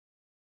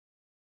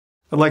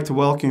I'd like to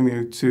welcome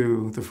you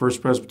to the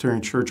First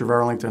Presbyterian Church of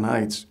Arlington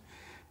Heights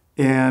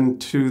and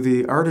to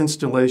the art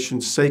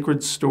installation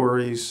Sacred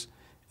Stories,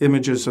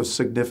 Images of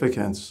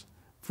Significance,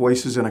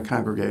 Voices in a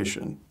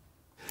Congregation.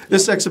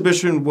 This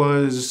exhibition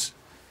was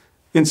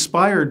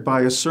inspired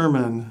by a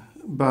sermon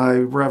by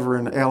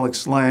Reverend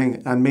Alex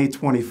Lang on May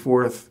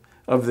 24th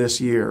of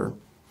this year.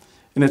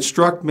 And it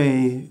struck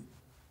me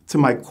to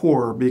my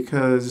core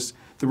because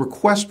the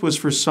request was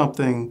for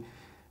something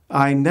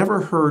I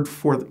never heard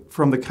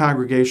from the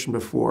congregation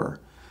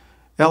before.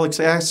 Alex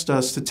asked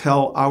us to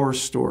tell our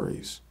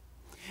stories.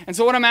 And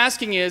so what I'm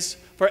asking is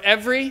for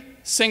every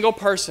single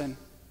person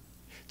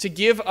to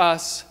give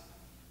us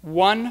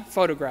one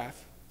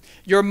photograph,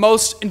 your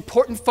most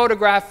important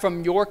photograph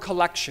from your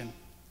collection,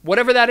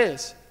 whatever that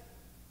is.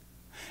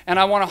 And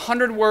I want a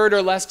 100-word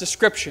or less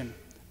description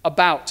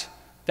about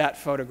that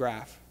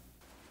photograph.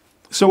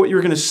 So what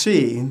you're going to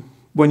see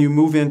when you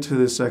move into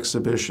this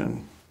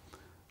exhibition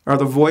are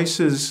the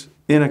voices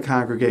in a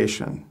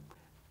congregation.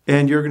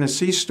 And you're going to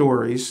see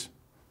stories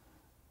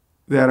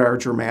that are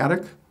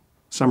dramatic,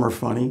 some are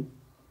funny,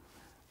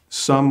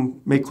 some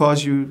may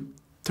cause you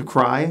to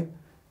cry,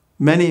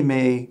 many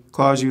may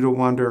cause you to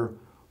wonder,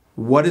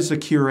 what is the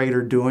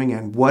curator doing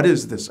and what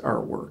is this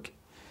artwork?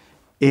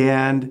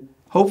 And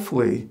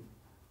hopefully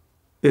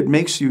it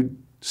makes you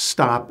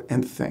stop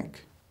and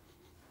think,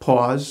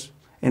 pause,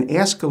 and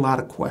ask a lot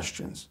of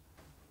questions.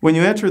 When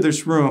you enter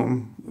this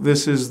room,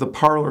 this is the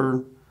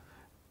parlor,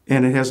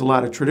 and it has a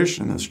lot of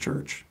tradition in this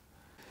church.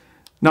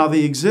 Now,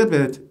 the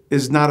exhibit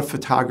is not a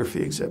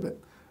photography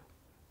exhibit.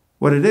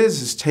 What it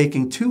is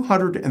taking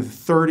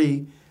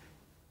 230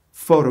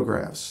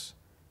 photographs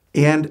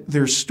and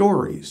their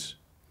stories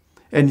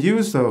and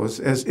use those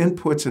as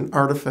inputs and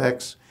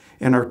artifacts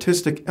and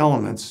artistic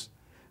elements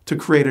to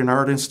create an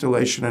art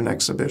installation and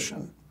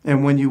exhibition.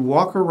 And when you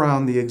walk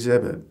around the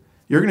exhibit,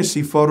 you're going to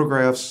see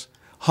photographs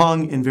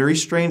hung in very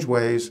strange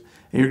ways,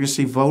 and you're going to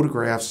see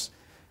photographs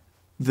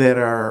that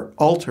are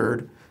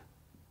altered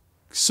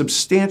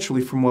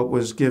substantially from what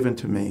was given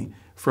to me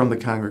from the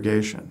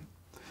congregation.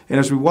 And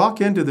as we walk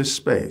into this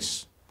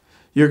space,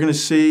 you're going to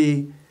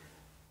see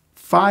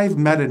 5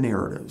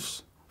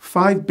 meta-narratives,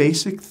 5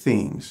 basic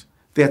themes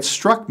that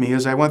struck me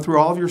as I went through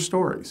all of your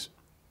stories.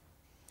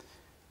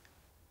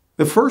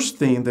 The first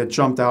theme that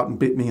jumped out and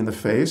bit me in the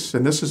face,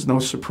 and this is no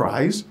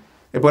surprise,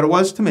 but it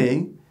was to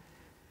me,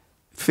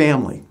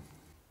 family.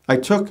 I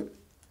took,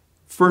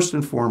 first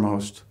and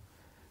foremost,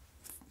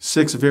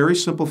 6 very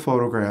simple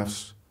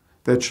photographs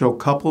that show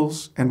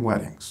couples and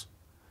weddings.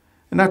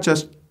 And not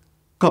just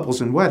couples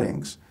and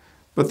weddings,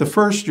 but the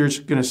first you're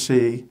going to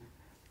see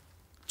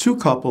 2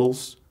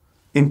 couples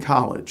in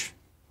college.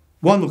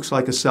 One looks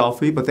like a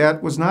selfie, but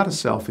that was not a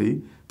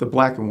selfie, the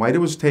black and white. It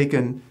was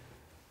taken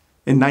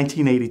in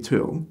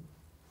 1982.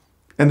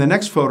 And the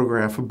next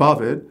photograph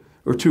above it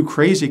are 2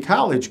 crazy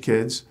college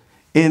kids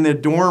in a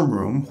dorm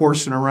room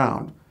horsing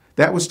around.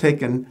 That was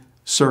taken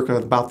circa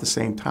about the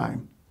same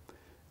time.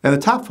 And the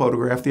top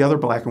photograph, the other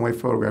black and white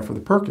photograph of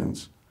the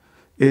Perkins,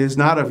 is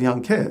not of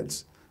young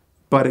kids,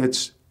 but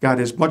it's got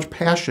as much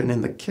passion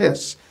in the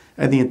kiss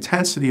and the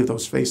intensity of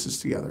those faces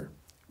together,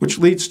 which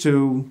leads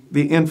to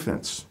the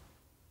infants.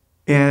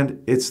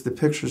 And it's the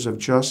pictures of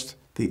just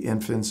the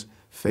infants'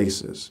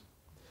 faces.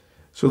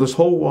 So this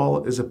whole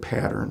wall is a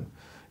pattern.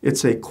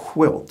 It's a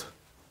quilt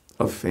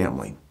of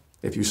family.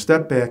 If you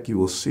step back, you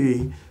will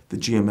see the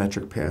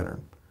geometric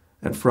pattern.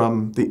 And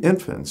from the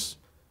infants,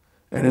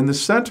 and in the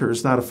center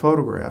is not a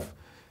photograph,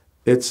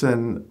 it's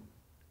an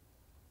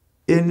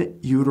in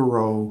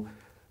utero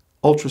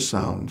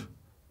ultrasound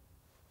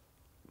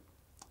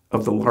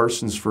of the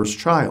Larsons' first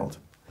child.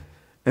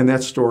 And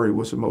that story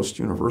was the most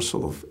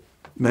universal of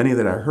many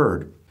that I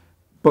heard.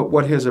 But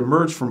what has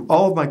emerged from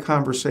all of my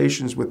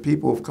conversations with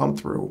people who have come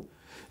through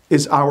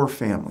is our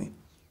family,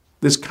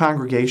 this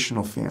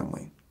congregational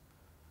family,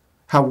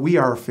 how we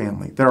are a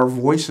family, that are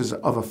voices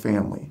of a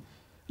family,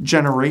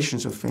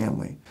 generations of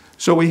family.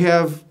 So we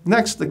have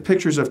next the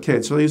pictures of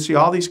kids. So you see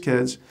all these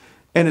kids,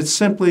 and it's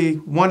simply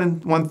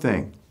one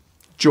thing,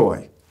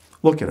 joy.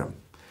 Look at them.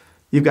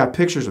 You've got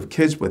pictures of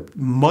kids with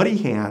muddy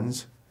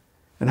hands,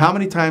 and how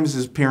many times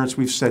as parents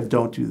we've said,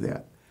 don't do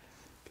that.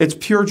 It's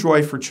pure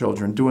joy for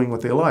children doing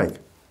what they like.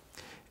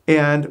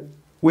 And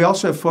we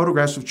also have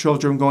photographs of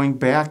children going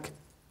back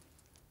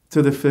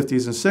to the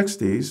 50s and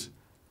 60s,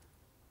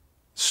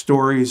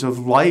 stories of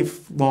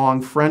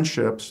lifelong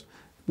friendships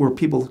where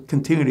people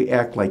continue to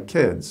act like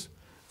kids.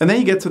 And then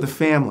you get to the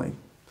family,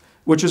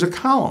 which is a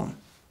column.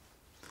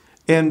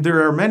 And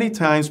there are many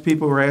times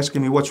people are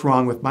asking me, what's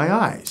wrong with my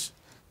eyes?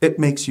 It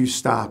makes you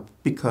stop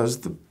because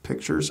the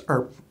pictures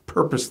are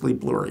purposely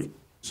blurry.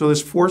 So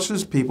this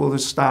forces people to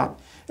stop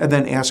and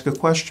then ask a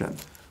question.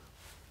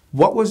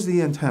 What was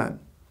the intent?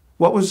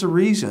 What was the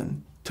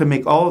reason to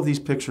make all of these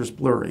pictures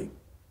blurry?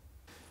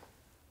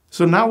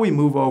 So now we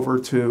move over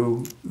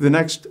to the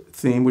next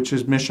theme, which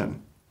is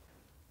mission.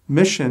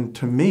 Mission,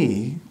 to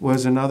me,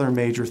 was another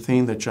major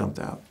theme that jumped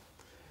out.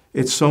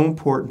 It's so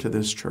important to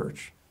this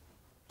church.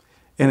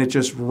 And it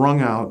just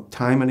rung out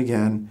time and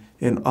again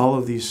in all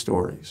of these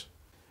stories.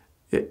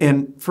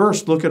 And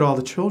first, look at all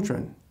the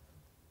children.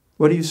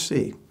 What do you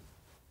see?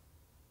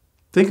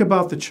 Think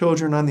about the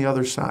children on the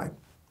other side.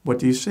 What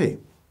do you see?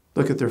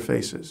 Look at their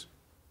faces.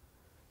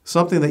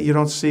 Something that you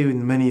don't see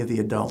in many of the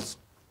adults.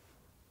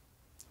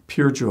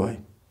 Pure joy.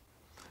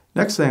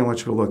 Next thing I want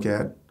you to look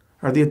at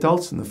are the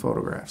adults in the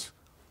photographs.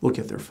 Look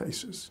at their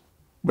faces.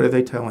 What are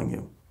they telling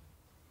you?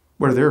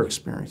 What are their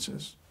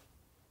experiences?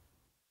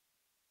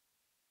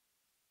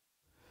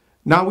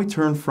 Now we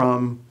turn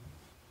from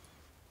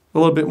a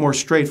little bit more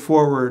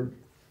straightforward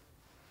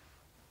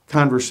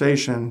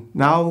conversation.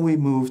 Now we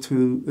move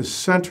to the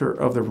center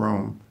of the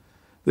room.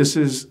 This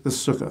is the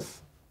sukkah.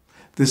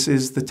 This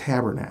is the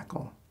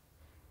tabernacle.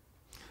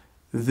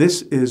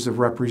 This is a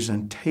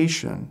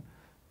representation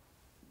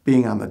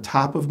being on the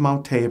top of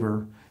Mount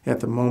Tabor at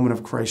the moment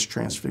of Christ's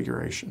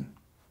transfiguration.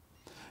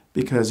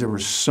 Because there were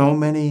so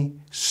many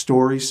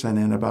stories sent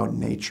in about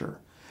nature,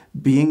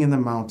 being in the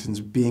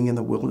mountains, being in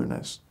the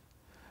wilderness,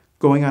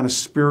 going on a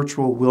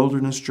spiritual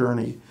wilderness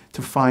journey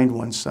to find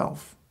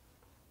oneself.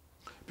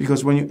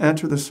 Because when you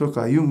enter the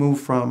sukkah, you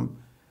move from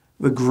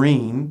the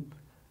green,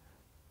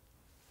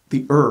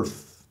 the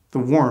earth, the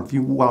warmth,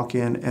 you walk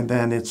in, and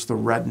then it's the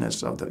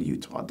redness of the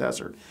Utah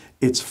desert.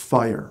 It's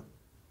fire.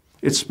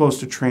 It's supposed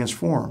to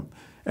transform.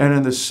 And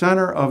in the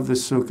center of the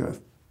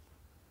sukkah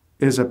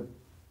is a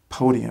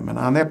podium. And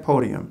on that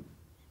podium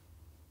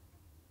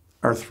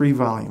are 3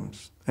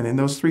 volumes. And in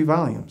those 3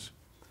 volumes,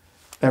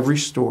 every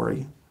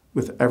story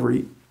with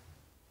every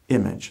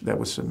image that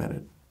was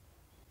submitted.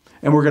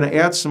 And we're going to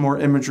add some more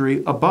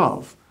imagery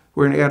above.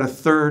 We're going to add a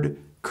 3rd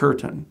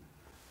curtain,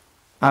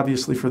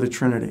 obviously for the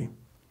Trinity.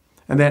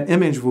 And that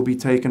image will be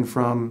taken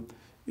from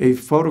a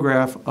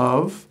photograph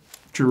of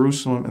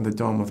Jerusalem and the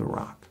Dome of the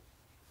Rock.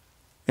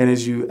 And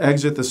as you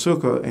exit the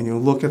sukkah and you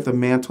look at the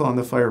mantle on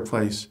the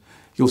fireplace,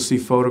 you'll see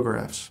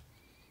photographs,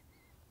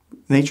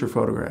 nature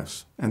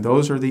photographs. And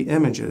those are the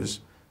images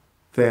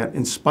that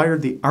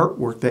inspired the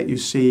artwork that you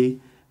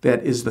see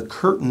that is the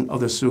curtain of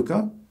the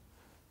sukkah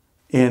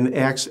and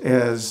acts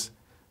as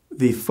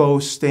the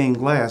faux stained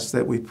glass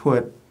that we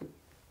put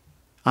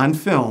on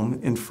film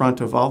in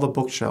front of all the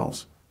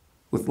bookshelves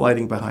with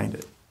lighting behind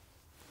it.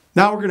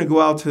 Now we're going to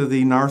go out to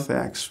the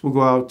narthex. We'll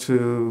go out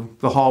to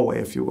the hallway,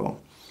 if you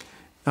will.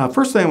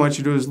 First thing I want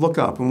you to do is look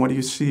up, and what do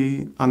you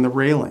see on the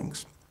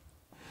railings?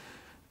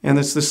 And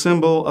it's the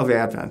symbol of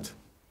Advent.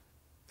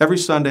 Every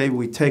Sunday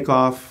we take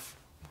off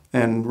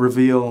and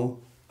reveal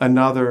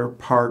another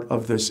part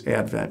of this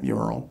Advent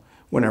mural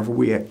whenever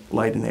we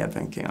light an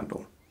Advent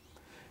candle.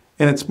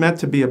 And it's meant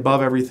to be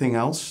above everything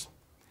else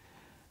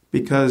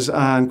because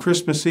on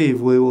Christmas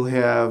Eve we will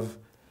have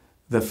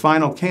the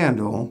final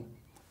candle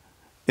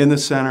in the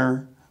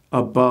center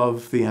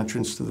above the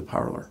entrance to the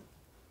parlor.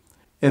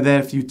 And then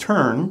if you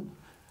turn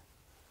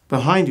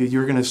behind you,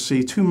 you're going to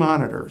see 2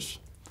 monitors.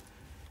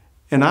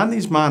 And on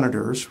these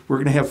monitors, we're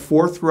going to have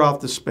 4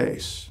 throughout the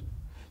space.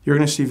 You're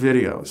going to see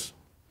videos.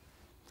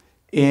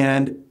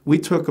 And we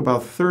took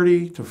about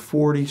 30 to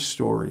 40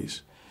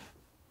 stories.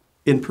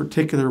 In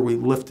particular, we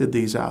lifted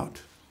these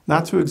out,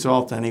 not to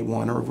exalt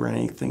anyone or over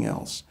anything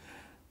else,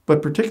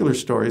 but particular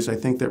stories, I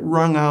think, that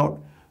rung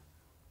out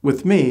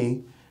with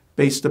me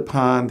based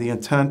upon the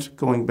intent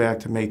going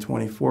back to May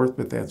 24th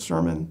with that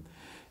sermon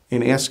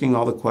and asking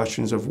all the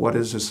questions of what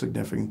is a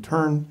significant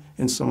turn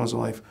in someone's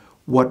life,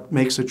 what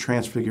makes a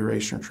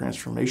transfiguration or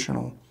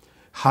transformational,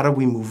 how do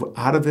we move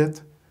out of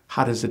it,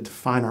 how does it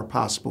define our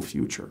possible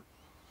future.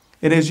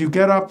 And as you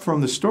get up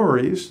from the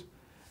stories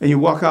and you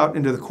walk out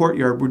into the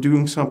courtyard, we're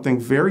doing something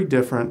very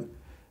different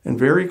and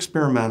very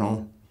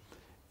experimental.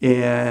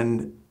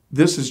 And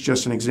this is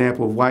just an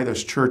example of why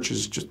this church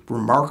is just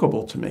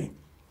remarkable to me.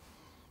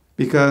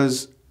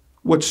 Because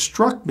what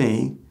struck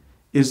me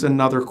is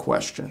another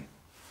question.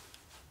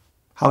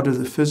 How do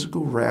the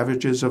physical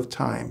ravages of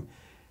time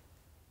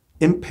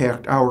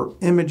impact our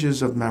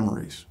images of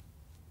memories?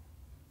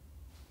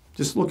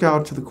 Just look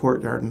out to the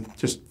courtyard and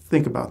just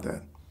think about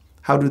that.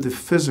 How do the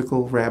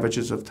physical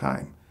ravages of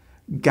time,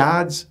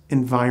 God's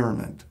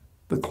environment,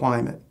 the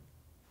climate,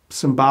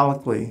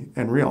 symbolically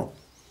and real,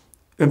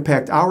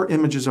 impact our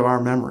images of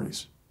our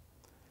memories?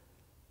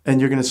 And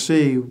you're going to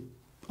see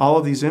all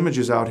of these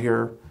images out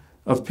here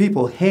of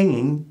people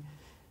hanging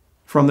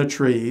from the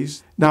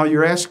trees. Now you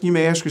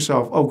may ask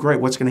yourself, oh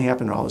great, what's going to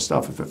happen to all this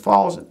stuff if it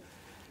falls?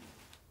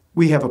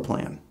 We have a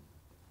plan.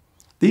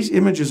 These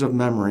images of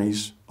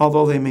memories,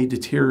 although they may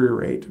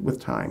deteriorate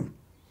with time,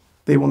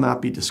 they will not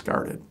be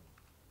discarded.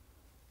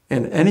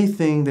 And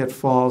anything that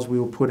falls, we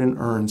will put in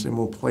urns and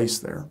we'll place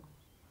there.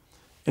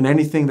 And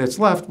anything that's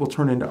left will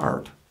turn into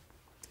art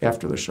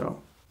after the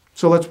show.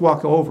 So let's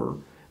walk over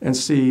and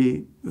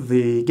see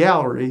the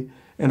gallery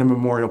and a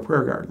memorial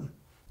prayer garden.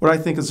 What I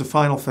think is the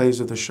final phase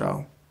of the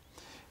show.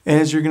 And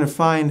as you're going to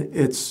find,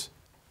 it's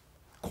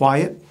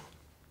quiet.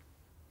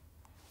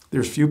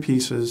 There's few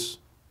pieces.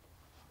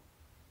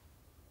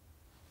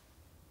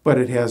 But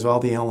it has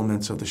all the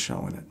elements of the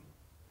show in it.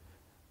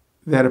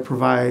 That it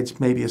provides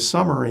maybe a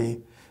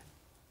summary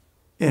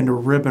and a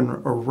ribbon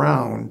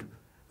around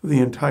the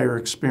entire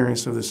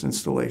experience of this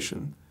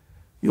installation.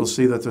 You'll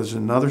see that there's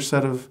another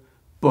set of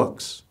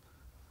books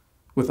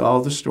with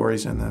all the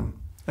stories in them.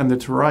 And the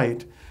to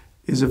right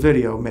is a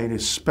video made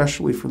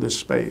especially for this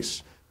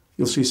space.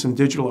 You'll see some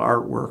digital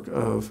artwork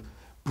of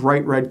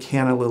bright red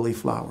canna lily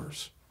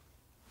flowers.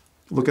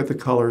 Look at the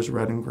colors,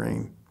 red and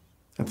green,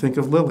 and think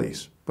of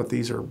lilies, but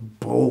these are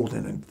bold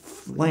and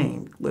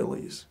inflamed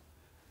lilies,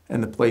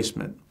 and the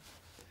placement.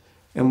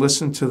 And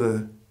listen to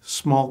the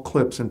small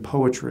clips and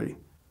poetry,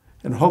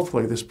 and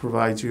hopefully this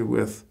provides you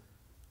with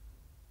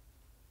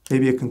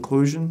maybe a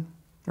conclusion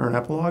or an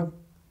epilogue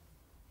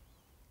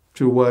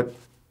to what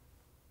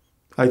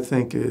I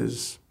think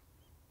is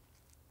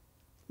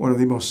one of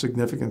the most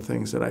significant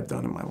things that I've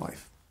done in my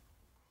life.